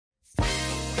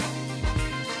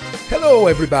Hello,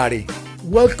 everybody.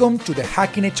 Welcome to the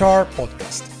Hacking HR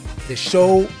podcast, the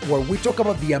show where we talk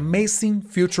about the amazing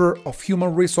future of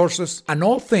human resources and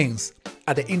all things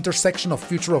at the intersection of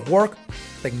future of work,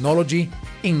 technology,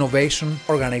 innovation,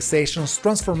 organizations,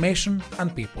 transformation,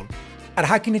 and people. At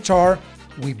Hacking HR,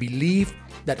 we believe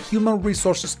that human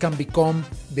resources can become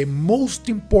the most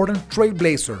important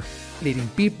trailblazer, leading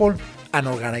people and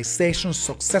organizations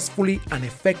successfully and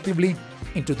effectively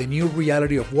into the new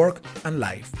reality of work and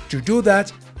life. To do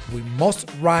that, we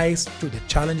must rise to the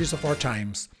challenges of our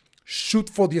times, shoot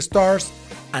for the stars,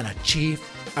 and achieve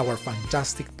our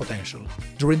fantastic potential.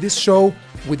 During this show,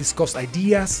 we discuss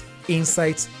ideas,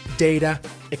 insights, data,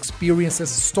 experiences,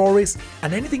 stories,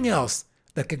 and anything else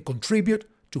that can contribute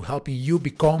to helping you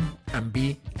become and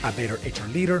be a better HR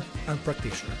leader and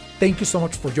practitioner. Thank you so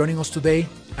much for joining us today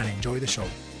and enjoy the show.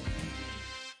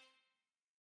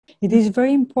 It is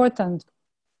very important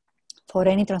for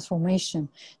any transformation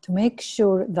to make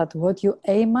sure that what you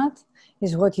aim at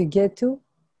is what you get to.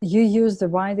 You use the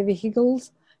right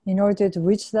vehicles in order to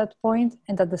reach that point,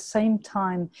 and at the same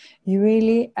time, you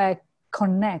really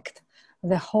connect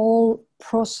the whole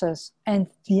process and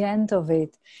the end of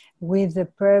it with the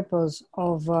purpose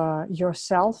of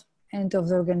yourself and of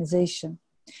the organization.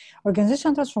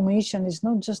 Organizational transformation is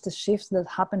not just a shift that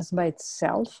happens by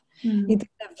itself. Mm-hmm. It is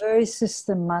a very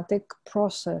systematic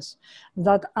process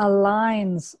that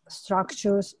aligns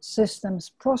structures, systems,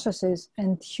 processes,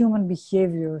 and human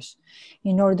behaviors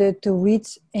in order to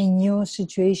reach a new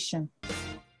situation.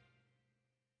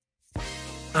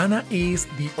 Anna is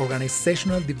the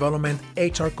Organizational Development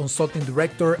HR Consulting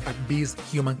Director at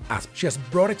BizHumanAspect. She has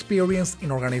broad experience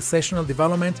in organizational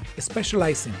development,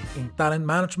 specializing in talent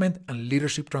management and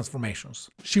leadership transformations.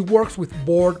 She works with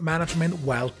board management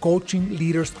while coaching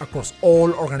leaders across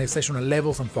all organizational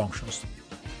levels and functions.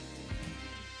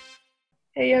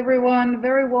 Hey everyone,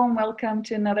 very warm welcome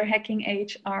to another Hacking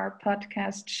HR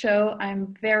podcast show.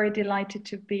 I'm very delighted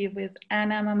to be with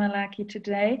Anna Mamalaki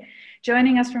today,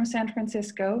 joining us from San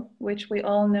Francisco, which we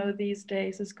all know these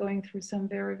days is going through some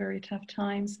very, very tough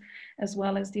times, as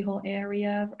well as the whole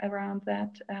area around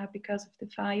that because of the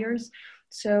fires.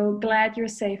 So glad you're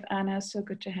safe, Anna. So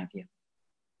good to have you.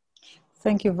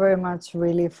 Thank you very much,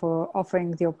 really, for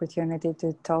offering the opportunity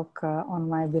to talk on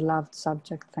my beloved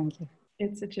subject. Thank you.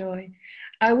 It's a joy.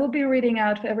 I will be reading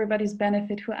out for everybody's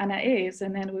benefit who Anna is,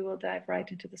 and then we will dive right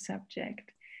into the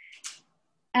subject.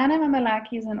 Anna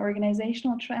Mamalaki is an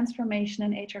organizational transformation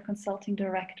and HR consulting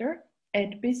director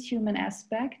at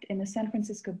BizHumanAspect in the San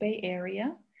Francisco Bay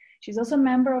Area. She's also a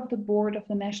member of the board of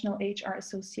the National HR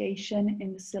Association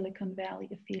in the Silicon Valley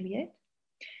affiliate.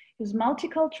 His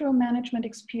multicultural management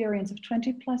experience of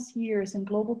 20 plus years in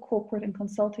global corporate and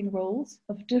consulting roles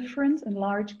of different and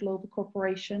large global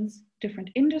corporations, different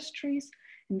industries,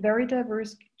 and very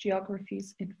diverse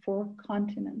geographies in 4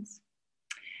 continents.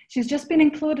 She's just been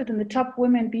included in the top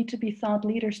women B2B thought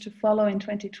leaders to follow in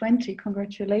 2020.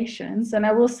 Congratulations. And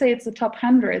I will say it's the top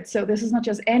 100. So this is not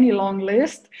just any long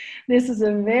list. This is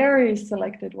a very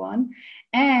selected one.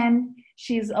 And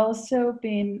she's also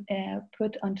been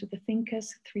put onto the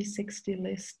Thinkers 360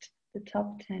 list, the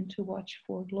top 10 to watch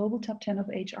for, global top 10 of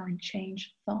HR and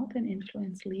change, thought and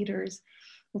influence leaders.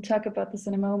 We'll talk about this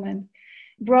in a moment.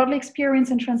 Broadly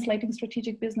experienced in translating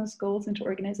strategic business goals into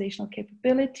organizational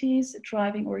capabilities,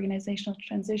 driving organizational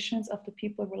transitions of the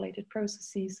people-related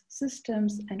processes,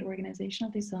 systems, and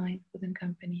organizational design within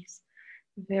companies.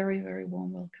 Very, very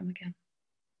warm welcome again.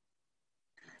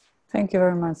 Thank you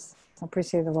very much. I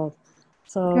appreciate it a lot.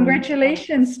 So,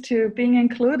 congratulations to being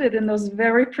included in those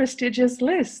very prestigious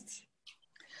lists.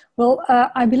 Well,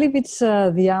 I believe it's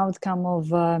the outcome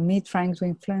of me trying to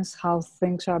influence how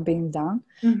things are being done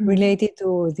related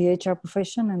to the HR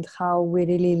profession and how we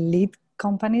really lead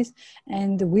companies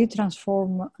and we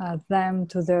transform them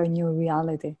to their new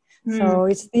reality. So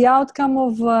it's the outcome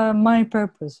of my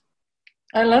purpose.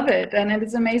 I love it. And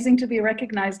it's amazing to be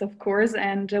recognized, of course.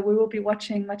 And we will be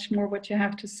watching much more what you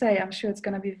have to say. I'm sure it's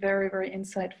going to be very, very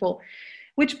insightful.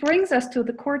 Which brings us to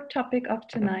the core topic of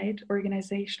tonight,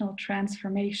 organizational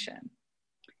transformation.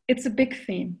 It's a big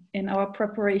theme. In our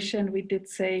preparation, we did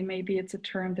say maybe it's a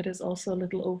term that is also a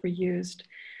little overused.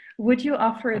 Would you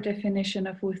offer a definition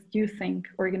of what you think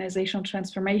organizational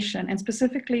transformation and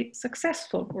specifically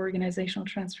successful organizational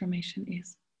transformation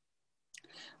is?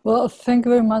 Well, thank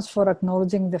you very much for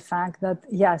acknowledging the fact that,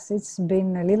 yes, it's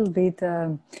been a little bit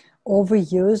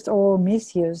overused or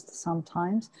misused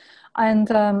sometimes. And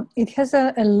it has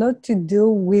a lot to do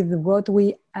with what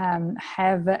we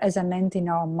have as an end in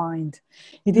our mind.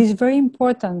 It is very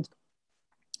important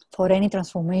for any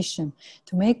transformation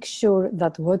to make sure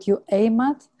that what you aim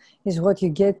at is what you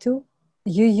get to.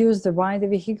 you use the right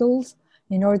vehicles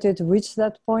in order to reach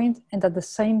that point, and at the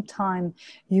same time,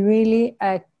 you really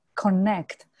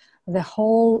connect the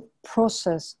whole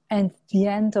process and the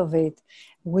end of it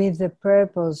with the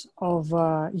purpose of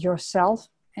yourself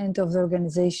and of the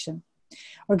organization.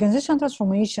 Organizational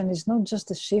transformation is not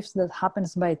just a shift that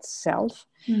happens by itself.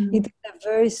 It is a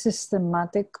very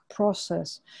systematic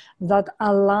process that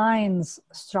aligns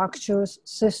structures,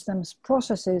 systems,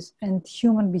 processes, and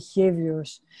human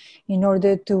behaviors in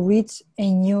order to reach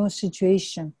a new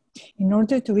situation, in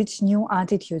order to reach new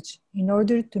attitudes, in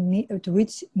order to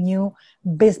reach new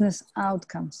business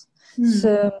outcomes.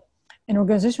 So an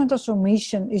organizational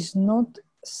transformation is not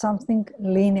something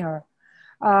linear.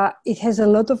 It has a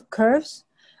lot of curves,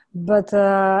 but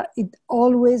it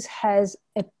always has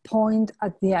a point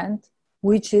at the end,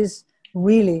 which is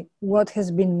really what has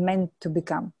been meant to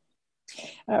become.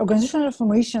 Organizational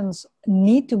transformations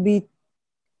need to be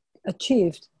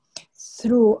achieved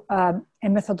through a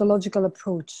methodological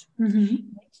approach. It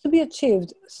needs to be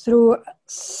achieved through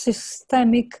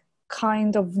systemic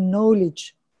kind of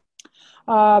knowledge.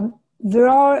 There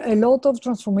are a lot of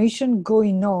transformation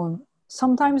going on,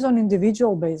 sometimes on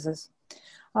individual basis.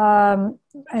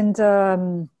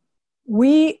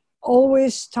 We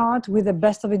always start with the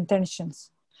best of intentions.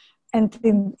 And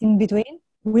in between,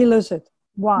 we lose it.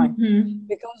 Why?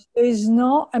 Because there is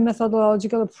no a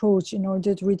methodological approach in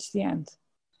order to reach the end.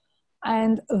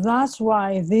 And that's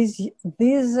why this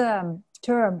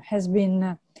term has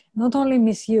been not only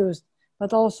misused,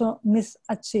 but also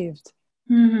misachieved.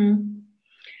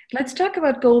 Let's talk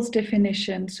about goals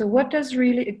definition. So what does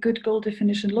really a good goal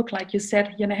definition look like? You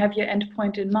said you have your end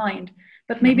point in mind,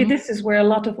 but maybe this is where a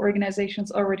lot of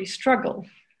organizations already struggle.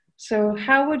 So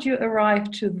how would you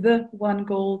arrive to the one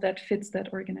goal that fits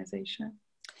that organization?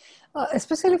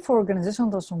 Especially for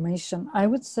organizational transformation, I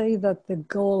would say that the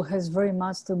goal has very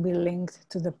much to be linked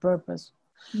to the purpose.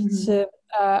 So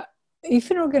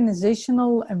if an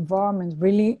organizational environment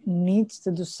really needs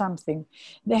to do something,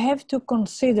 they have to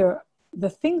consider the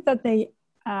thing that they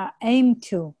aim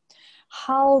to,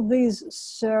 how this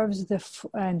serves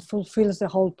and fulfills the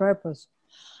whole purpose.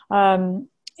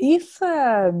 If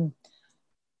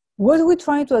what we're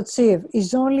trying to achieve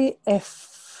is only a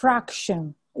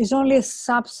fraction, is only a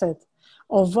subset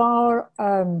of our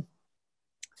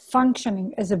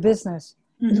functioning as a business,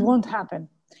 it won't happen.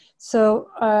 So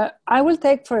I will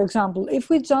take, for example, if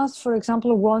we just, for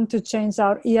example, want to change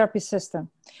our ERP system,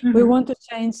 we want to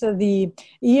change the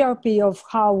ERP of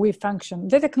how we function,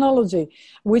 the technology,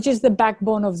 which is the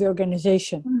backbone of the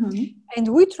organization. And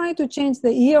we try to change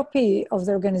the ERP of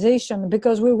the organization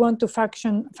because we want to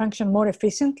function more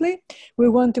efficiently. We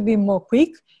want to be more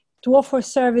quick, to offer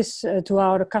service to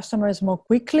our customers more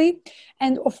quickly.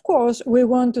 And of course, we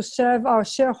want to serve our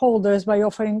shareholders by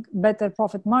offering better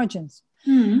profit margins.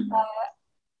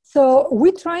 So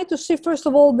we try to see, first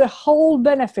of all, the whole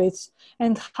benefits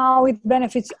and how it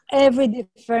benefits every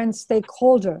different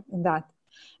stakeholder in that.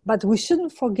 But we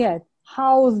shouldn't forget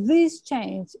how this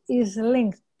change is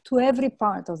linked to every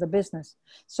part of the business.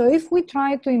 So if we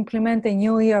try to implement a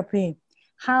new ERP,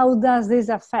 how does this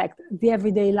affect the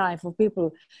everyday life of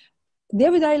people? The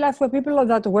everyday life of people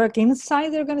that work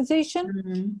inside the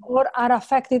organization or are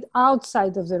affected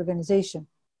outside of the organization.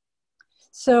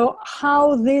 So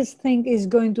how this thing is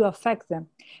going to affect them,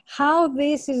 how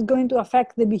this is going to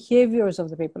affect the behaviors of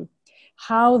the people,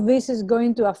 how this is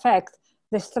going to affect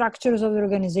the structures of the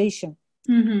organization,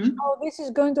 how this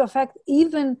is going to affect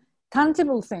even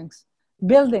tangible things,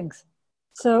 buildings.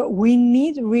 So we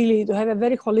need really to have a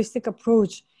very holistic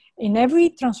approach in every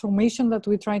transformation that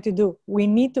we try to do. We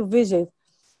need to visit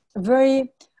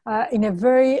in a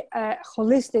very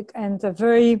holistic and a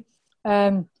very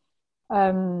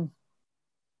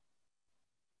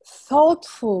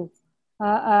thoughtful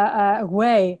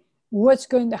way what's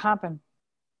going to happen.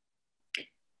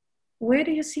 Where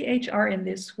do you see HR in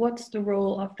this? What's the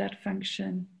role of that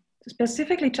function?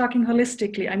 Specifically talking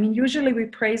holistically, I mean, usually we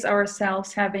praise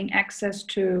ourselves having access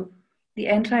to the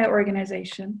entire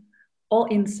organization, all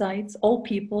insights, all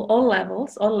people, all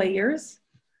levels, all layers.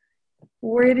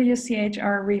 Where do you see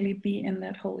HR really be in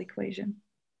that whole equation?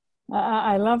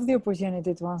 I love the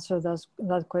opportunity to answer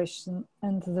that question.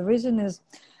 And the reason is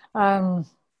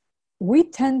we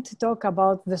tend to talk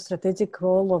about the strategic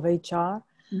role of HR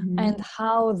and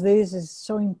how this is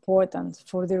so important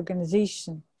for the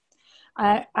organization.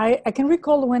 I can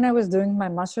recall when I was doing my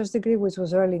master's degree, which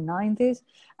was early 90s,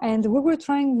 and we were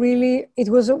trying really, it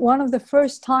was one of the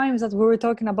first times that we were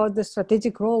talking about the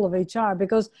strategic role of HR,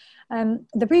 because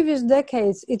the previous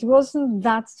decades, it wasn't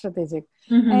that strategic.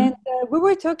 And we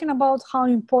were talking about how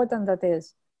important that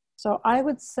is. So I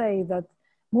would say that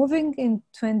moving in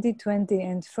 2020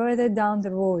 and further down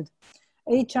the road,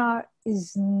 HR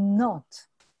is not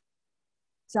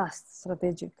just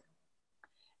strategic.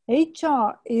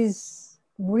 HR is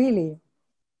really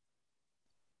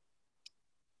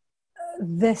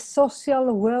the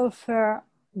social welfare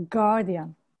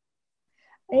guardian.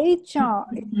 HR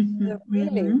is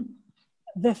really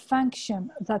the function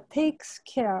that takes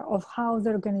care of how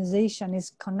the organization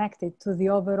is connected to the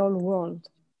overall world,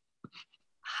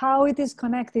 how it is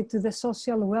connected to the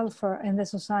social welfare and the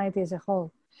society as a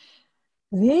whole.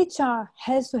 The HR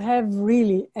has to have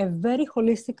really a very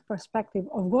holistic perspective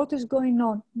of what is going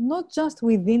on, not just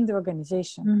within the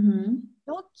organization,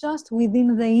 not just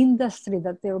within the industry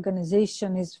that the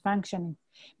organization is functioning,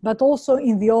 but also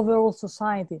in the overall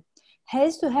society.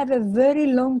 Has to have a very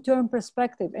long-term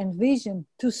perspective and vision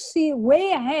to see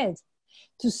way ahead,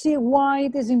 to see why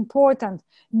it is important,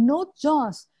 not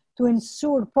just to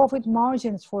ensure profit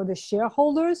margins for the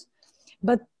shareholders,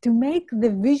 but to make the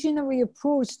visionary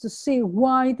approach to see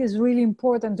why it is really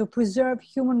important to preserve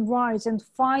human rights and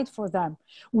fight for them,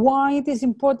 why it is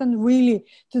important really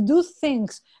to do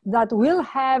things that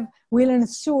will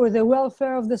ensure the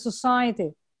welfare of the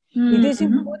society. It is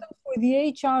important for the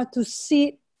HR to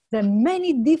see the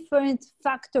many different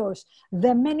factors,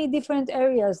 the many different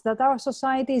areas that our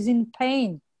society is in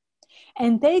pain,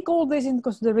 and take all this into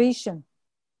consideration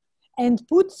and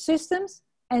put systems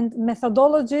and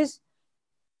methodologies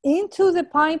into the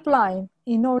pipeline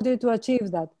in order to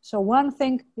achieve that. So one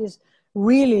thing is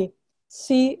really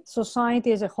see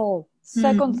society as a whole.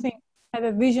 Second thing, have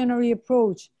a visionary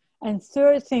approach. And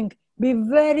third thing, be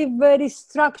very, very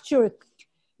structured.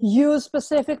 Use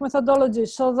specific methodologies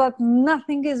so that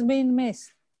nothing is being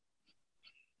missed.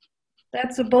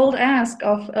 That's a bold ask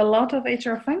of a lot of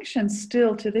HR functions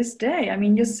still to this day. I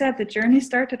mean, you said the journey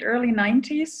started early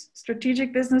 90s,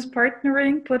 strategic business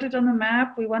partnering, put it on the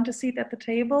map. We want a seat at the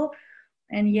table.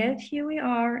 And yet here we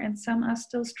are, and some are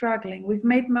still struggling. We've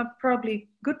made probably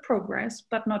good progress,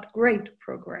 but not great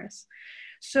progress.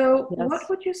 So yes. What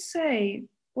would you say,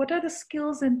 what are the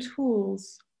skills and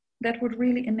tools that would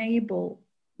really enable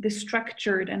this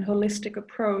structured and holistic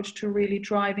approach to really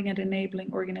driving and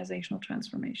enabling organizational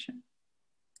transformation?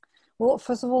 Well,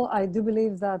 first of all, I do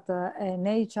believe that an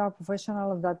HR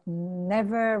professional that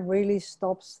never really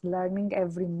stops learning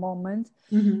every moment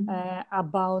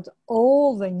about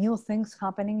all the new things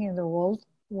happening in the world,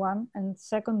 one, and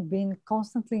second, being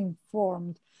constantly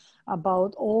informed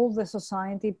about all the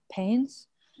society pains.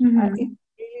 It's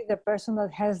really the person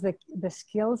that has the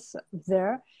skills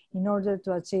there in order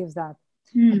to achieve that.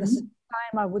 At the same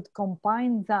time, I would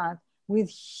combine that with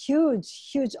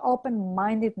huge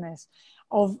open-mindedness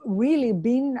of really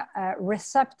being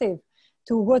receptive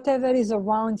to whatever is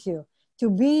around you, to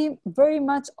be very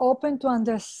much open to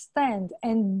understand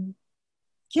and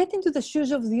get into the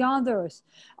shoes of the others.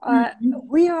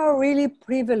 We are really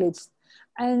privileged,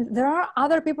 and there are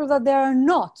other people that they are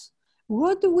not.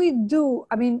 What do we do?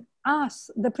 I mean, us,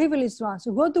 the privileged ones,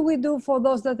 what do we do for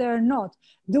those that they are not?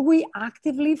 Do we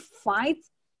actively fight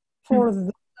for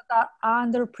those that are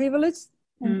underprivileged?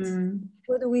 And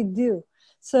what do we do?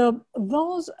 So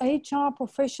those HR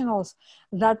professionals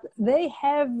that they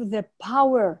have the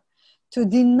power to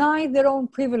deny their own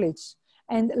privilege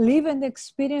and live and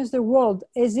experience the world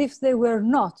as if they were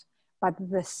not, but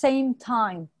at the same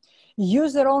time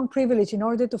use their own privilege in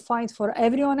order to fight for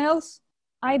everyone else,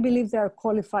 I believe they are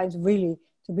qualified really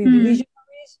to be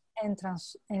visionaries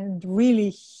and really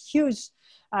huge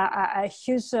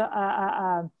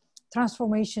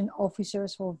transformation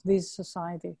officers of this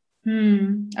society.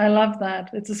 I love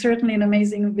that. It's certainly an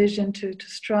amazing vision to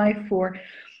strive for.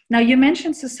 Now, you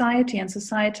mentioned society and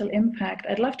societal impact.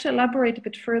 I'd love to elaborate a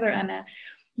bit further, Anna.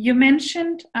 You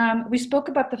mentioned, we spoke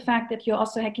about the fact that you're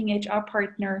also Hacking HR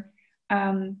partner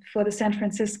for the San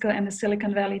Francisco and the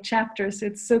Silicon Valley chapters.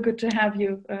 It's so good to have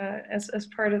you as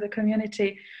part of the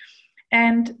community.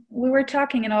 And we were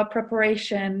talking in our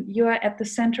preparation, you are at the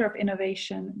center of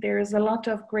innovation. There is a lot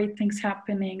of great things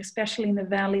happening, especially in the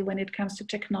Valley when it comes to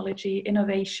technology,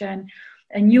 innovation,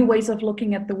 and new ways of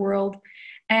looking at the world.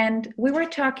 And we were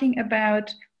talking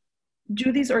about,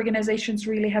 do these organizations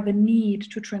really have a need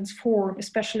to transform,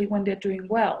 especially when they're doing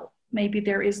well? Maybe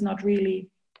there is not really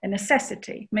a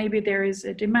necessity. Maybe there is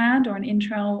a demand or an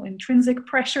internal intrinsic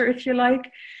pressure, if you like,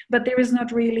 but there is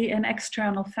not really an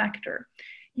external factor.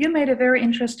 You made a very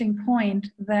interesting point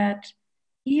that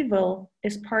evil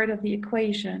is part of the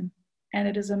equation and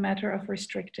it is a matter of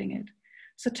restricting it.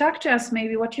 So talk to us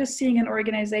maybe what you're seeing in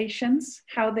organizations,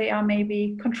 how they are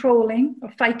maybe controlling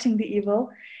or fighting the evil,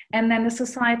 and then the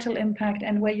societal impact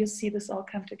and where you see this all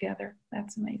come together.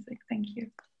 That's amazing. Thank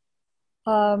you.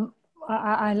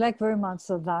 I like very much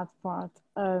that part.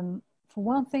 For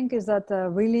one thing is that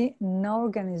really no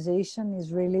organization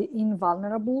is really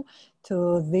invulnerable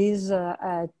to this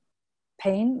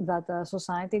pain that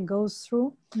society goes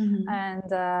through.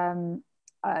 And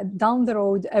down the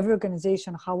road, every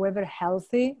organization, however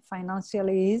healthy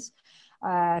financially is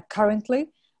currently,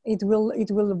 it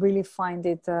will really find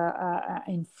it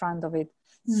in front of it.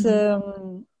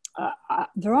 So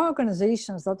there are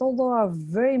organizations that, although are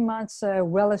very much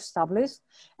well established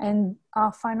and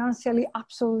are financially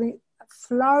absolutely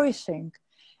flourishing,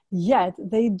 yet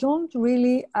they don't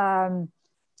really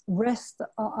rest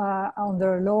on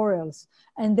their laurels,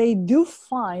 and they do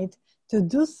fight to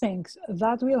do things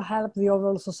that will help the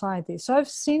overall society. So I've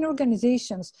seen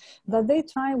organizations that they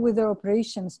try with their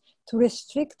operations to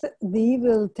restrict the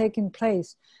evil taking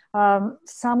place.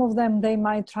 Some of them, they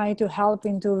might try to help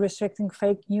into restricting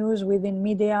fake news within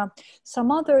media.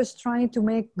 Some others try to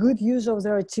make good use of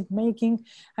their chip making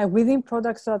within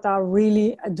products that are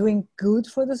really doing good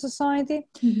for the society.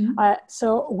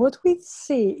 So what we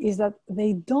see is that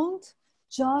they don't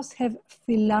just have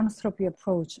philanthropy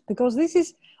approach, because this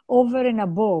is over and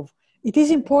above. It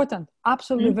is important,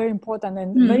 absolutely very important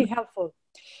and very helpful.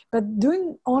 But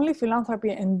doing only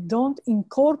philanthropy and don't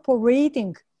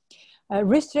incorporating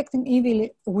restricting evil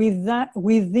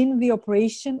within the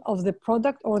operation of the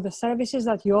product or the services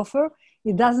that you offer,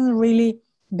 it doesn't really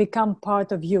become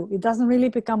part of you. It doesn't really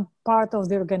become part of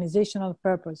the organizational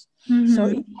purpose. So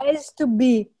it has to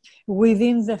be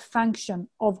within the function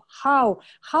of how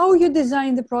you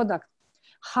design the product,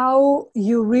 how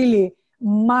you really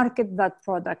market that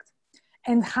product,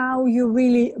 and how you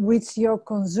really reach your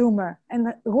consumer,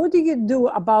 and what do you do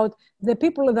about the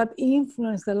people that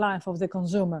influence the life of the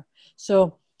consumer.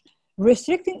 So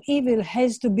restricting evil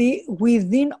has to be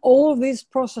within all these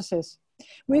processes.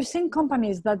 We've seen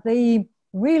companies that they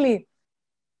really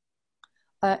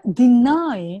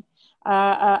deny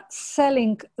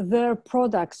selling their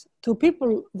products to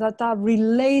people that are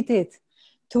related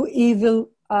to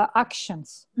evil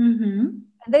actions. And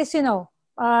they say, no,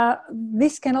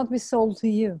 this cannot be sold to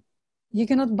you. You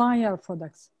cannot buy our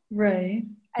products. Right.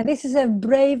 And this is a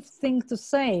brave thing to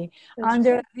say. That's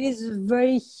under right. this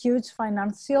very huge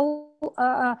financial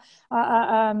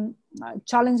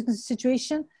challenging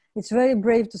situation. It's very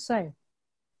brave to say.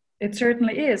 It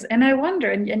certainly is. And I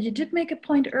wonder, and you did make a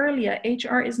point earlier,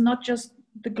 HR is not just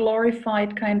the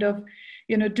glorified kind of,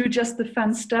 do just the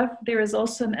fun stuff. There is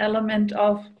also an element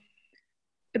of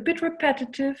a bit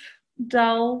repetitive,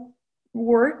 dull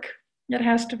work that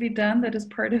has to be done, that is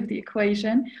part of the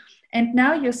equation. And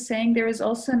now you're saying there is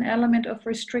also an element of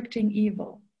restricting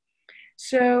evil.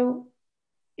 So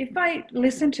if I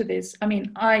listen to this, I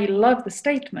mean, I love the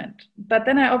statement, but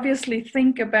then I obviously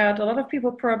think about a lot of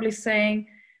people probably saying,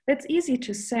 that's easy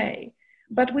to say,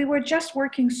 but we were just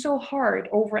working so hard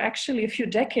over actually a few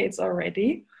decades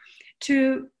already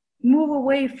to move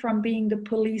away from being the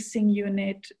policing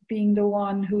unit, being the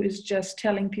one who is just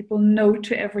telling people no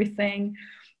to everything,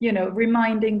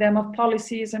 reminding them of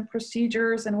policies and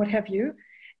procedures and what have you.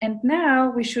 And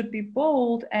now we should be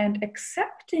bold and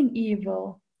accepting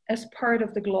evil as part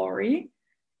of the glory,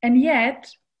 and yet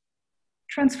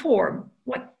transform.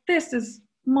 This is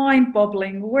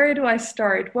mind-boggling. Where do I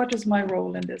start? What is my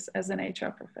role in this as an HR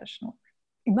professional?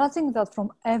 Imagine that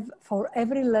for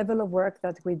every level of work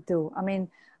that we do. I mean,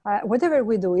 whatever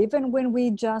we do, even when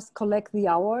we just collect the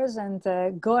hours and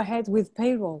go ahead with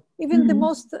payroll, even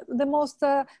the most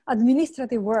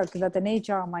administrative work that an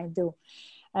HR might do,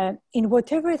 in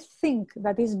whatever thing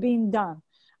that is being done,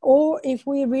 or if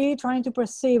we're really trying to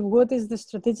perceive what is the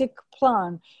strategic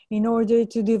plan in order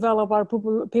to develop our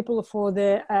people for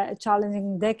the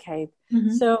challenging decade.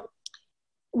 So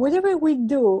whatever we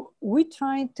do, we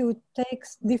try to take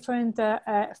different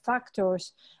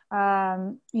factors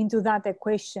into that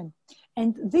equation.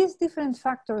 And these different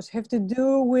factors have to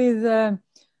do with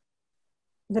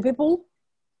the people,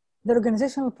 the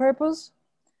organizational purpose,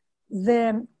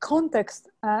 the context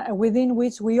within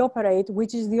which we operate,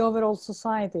 which is the overall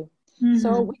society.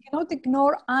 So we cannot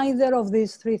ignore either of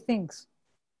these three things.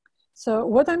 So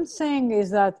what I'm saying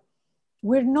is that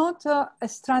we're not a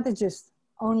strategist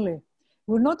only.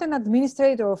 We're not an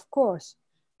administrator, of course,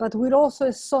 but we're also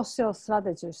a social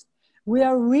strategist. We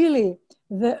really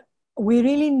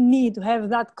need to have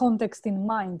that context in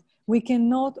mind. We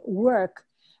cannot work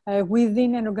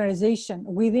within an organization,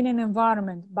 within an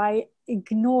environment, by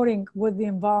ignoring what the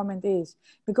environment is,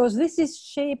 because this is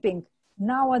shaping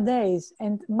nowadays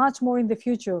and much more in the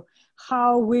future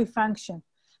how we function,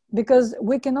 because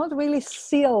we cannot really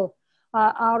seal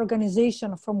our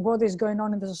organization from what is going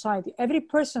on in the society. Every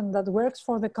person that works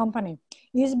for the company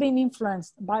is being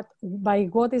influenced by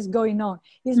what is going on,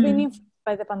 is being influenced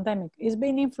by the pandemic, is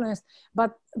being influenced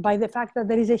by the fact that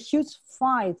there is a huge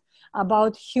fight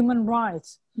about human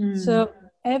rights. So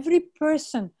every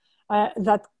person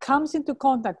that comes into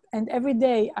contact and every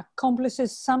day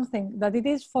accomplishes something that it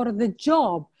is for the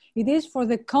job, it is for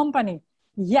the company,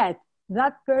 yet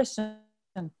that person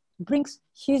brings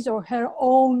his or her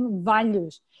own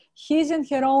values, his and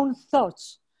her own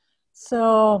thoughts.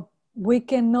 So we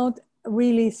cannot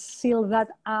really seal that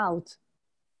out.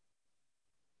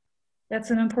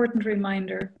 That's an important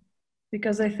reminder,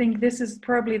 because I think this is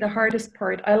probably the hardest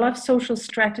part. I love social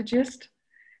strategist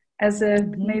as a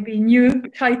maybe new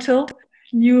title,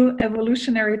 new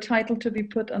evolutionary title to be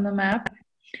put on the map.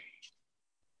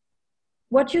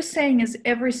 What you're saying is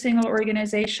every single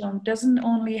organization doesn't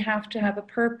only have to have a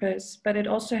purpose, but it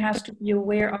also has to be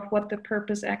aware of what the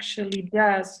purpose actually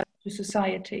does to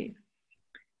society.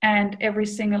 And every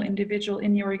single individual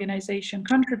in the organization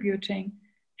contributing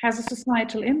has a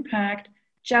societal impact,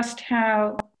 just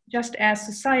as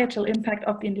societal impact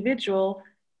of the individual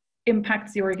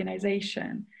impacts the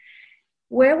organization.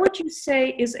 Where would you say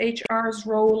is HR's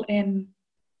role in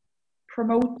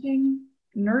promoting,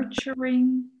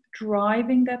 nurturing,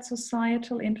 driving that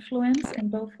societal influence in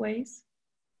both ways?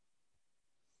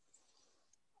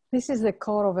 This is the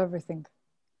core of everything.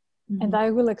 And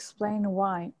I will explain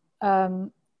why.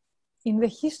 In the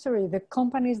history, the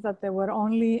companies that they were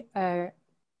only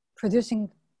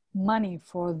producing money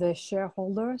for the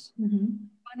shareholders,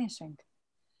 vanishing.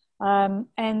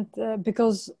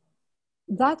 Because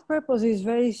that purpose is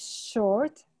very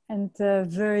short and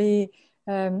very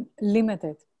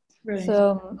limited. Right.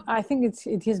 So I think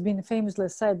it has been famously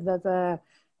said that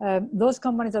those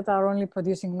companies that are only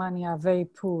producing money are very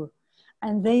poor.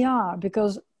 And they are,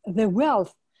 because the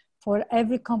wealth for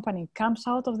every company comes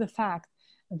out of the fact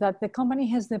that the company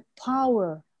has the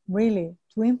power really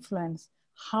to influence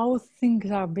how things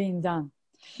are being done.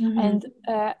 And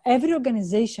every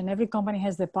organization, every company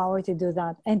has the power to do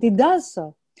that. And it does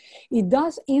so. It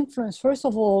does influence, first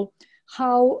of all,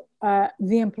 how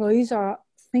the employees are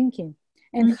thinking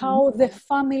and how the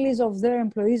families of their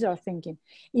employees are thinking.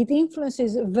 It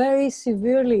influences very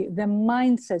severely the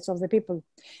mindsets of the people,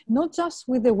 not just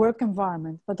with the work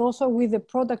environment, but also with the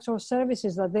products or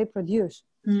services that they produce.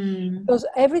 Because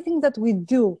everything that we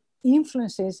do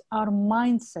influences our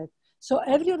mindset. So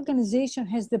every organization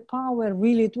has the power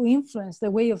really to influence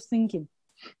the way of thinking.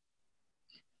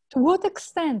 To what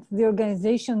extent the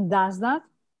organization does that,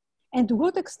 and to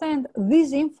what extent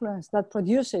this influence that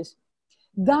produces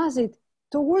does it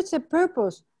towards a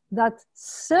purpose that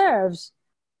serves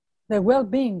the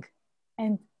well-being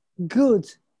and good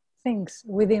things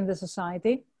within the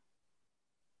society.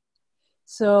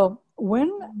 So when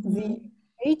the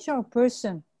HR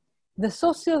person, the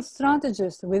social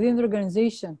strategist within the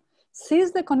organization,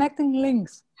 sees the connecting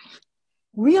links,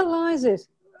 realizes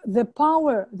the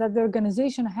power that the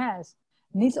organization has,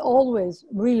 needs always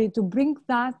really to bring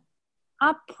that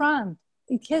up front.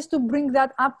 It has to bring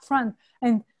that up front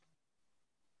and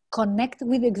connect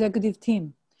with the executive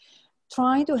team,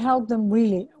 trying to help them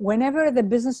really. Whenever the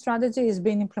business strategy is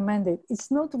being implemented, it's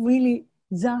not really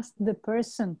just the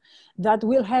person that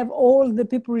will have all the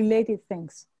people-related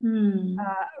things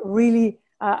really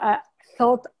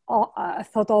thought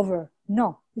over.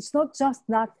 No, it's not just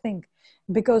that thing,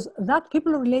 because that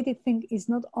people-related thing is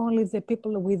not only the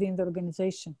people within the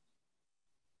organization.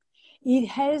 It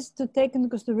has to take into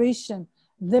consideration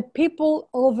the people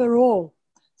overall.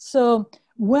 So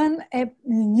when a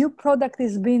new product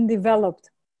is being developed,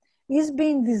 is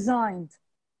being designed,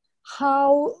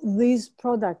 how this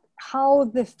product, how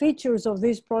the features of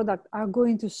this product are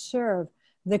going to serve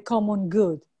the common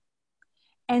good,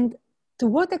 and to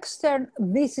what extent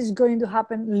this is going to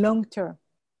happen long term.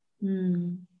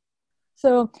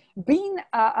 So being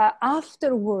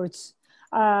afterwards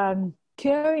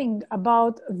caring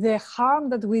about the harm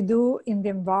that we do in the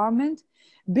environment,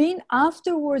 being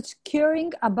afterwards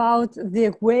caring about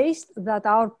the waste that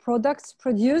our products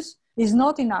produce is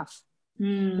not enough.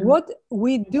 What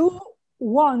we do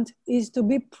want is to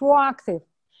be proactive,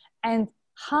 and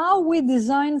how we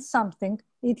design something,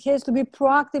 it has to be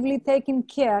proactively taking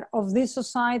care of this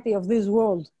society, of this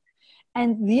world.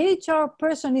 And the HR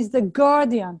person is the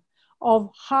guardian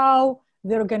of how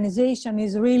the organization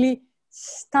is really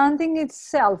standing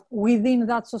itself within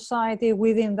that society,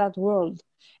 within that world.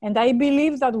 And I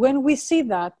believe that when we see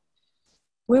that,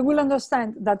 we will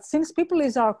understand that since people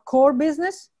is our core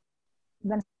business,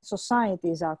 then society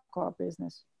is our core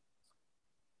business.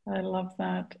 I love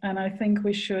that. And I think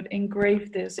we should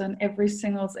engrave this on every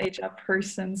single HR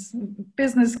person's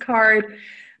business card,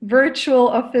 virtual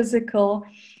or physical,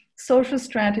 social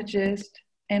strategist,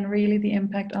 and really the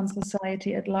impact on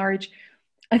society at large.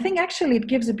 I think actually it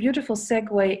gives a beautiful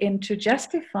segue into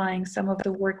justifying some of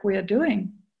the work we are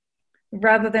doing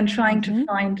rather than trying to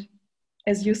find,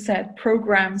 as you said,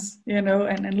 programs,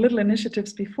 and little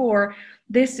initiatives before.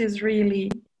 This is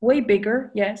really way bigger,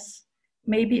 yes,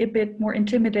 maybe a bit more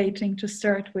intimidating to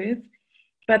start with,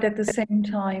 but at the same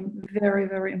time, very,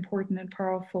 very important and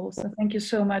powerful. So thank you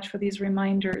so much for these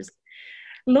reminders.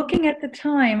 Looking at the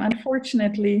time,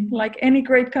 unfortunately, like any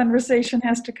great conversation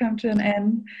has to come to an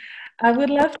end. I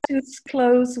would love to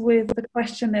close with the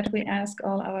question that we ask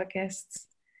all our guests.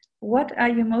 What are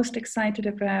you most excited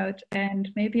about and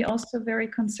maybe also very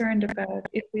concerned about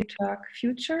if we talk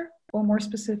future, or more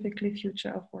specifically,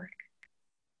 future of work?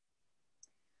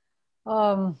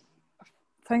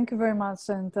 Thank you very much.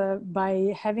 And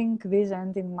by having this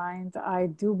end in mind, I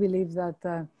do believe that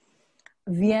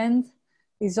the end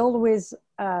is always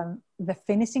the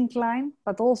finishing line,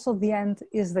 but also the end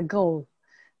is the goal.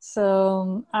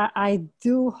 So I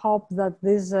do hope that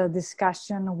this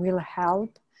discussion will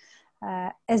help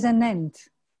as an end,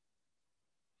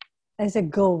 as a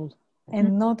goal,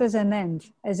 and not as an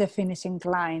end, as a finishing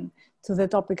line to the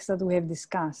topics that we have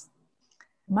discussed.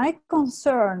 My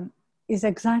concern is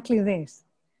exactly this.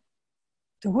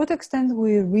 To what extent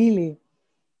we really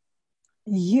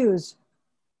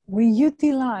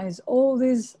utilize all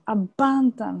this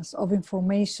abundance of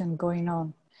information going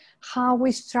on, how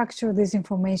we structure this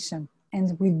information,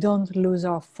 and we don't lose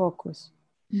our focus.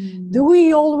 Do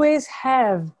we always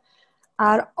have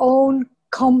our own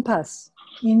compass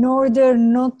in order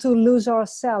not to lose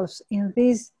ourselves in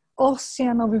this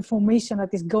ocean of information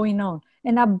that is going on,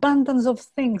 an abundance of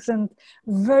things and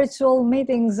virtual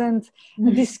meetings and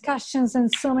discussions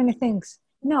and so many things?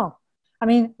 No,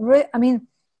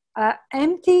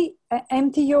 empty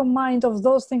your mind of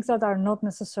those things that are not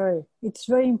necessary. It's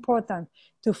very important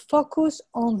to focus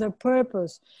on the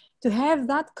purpose, to have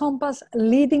that compass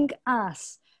leading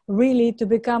us really to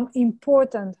become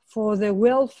important for the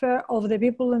welfare of the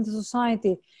people in the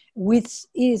society, which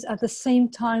is at the same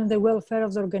time the welfare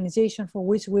of the organization for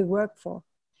which we work for.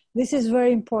 This is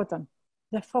very important,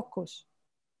 the focus.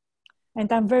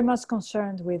 And I'm very much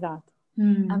concerned with that.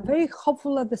 I'm very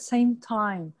hopeful at the same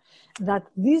time that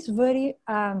these very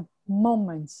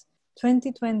moments,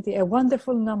 2020, a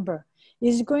wonderful number,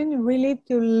 is going really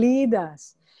to lead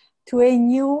us to a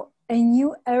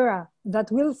new era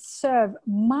that will serve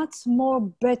much more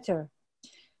better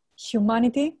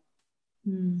humanity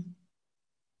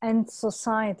and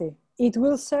society. It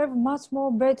will serve much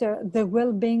more better the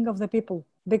well-being of the people,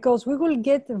 because we will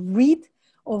get rid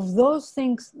of those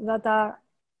things that are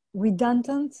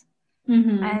redundant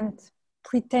and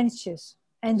pretentious,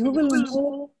 and we will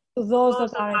move to those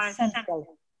that are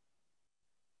essential.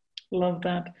 Love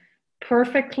that.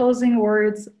 Perfect closing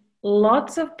words.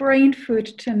 Lots of brain food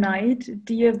tonight,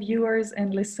 dear viewers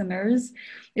and listeners.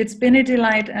 It's been a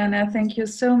delight, Anna. Thank you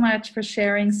so much for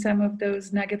sharing some of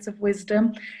those nuggets of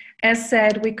wisdom. As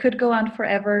said, we could go on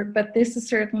forever, but this is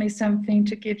certainly something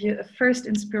to give you a first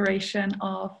inspiration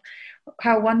of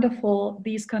how wonderful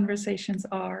these conversations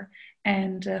are,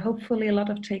 and hopefully a lot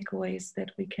of takeaways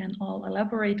that we can all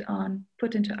elaborate on,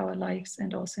 put into our lives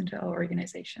and also into our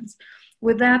organizations.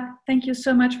 With that, thank you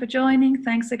so much for joining.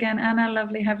 Thanks again, Anna.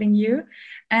 Lovely having you.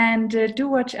 And do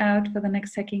watch out for the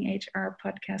next Hacking HR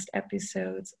podcast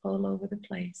episodes all over the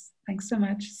place. Thanks so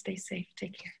much. Stay safe.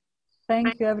 Take care.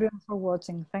 Thank you, everyone, for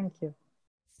watching. Thank you.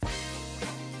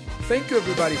 Thank you,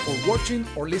 everybody, for watching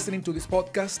or listening to this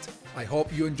podcast. I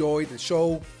hope you enjoyed the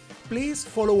show. Please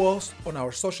follow us on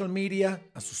our social media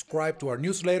and subscribe to our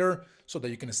newsletter so that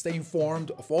you can stay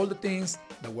informed of all the things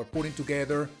that we're putting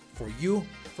together for you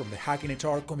from the Hacking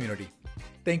HR community.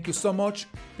 Thank you so much.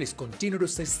 Please continue to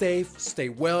stay safe, stay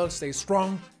well, stay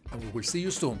strong, and we will see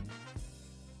you soon.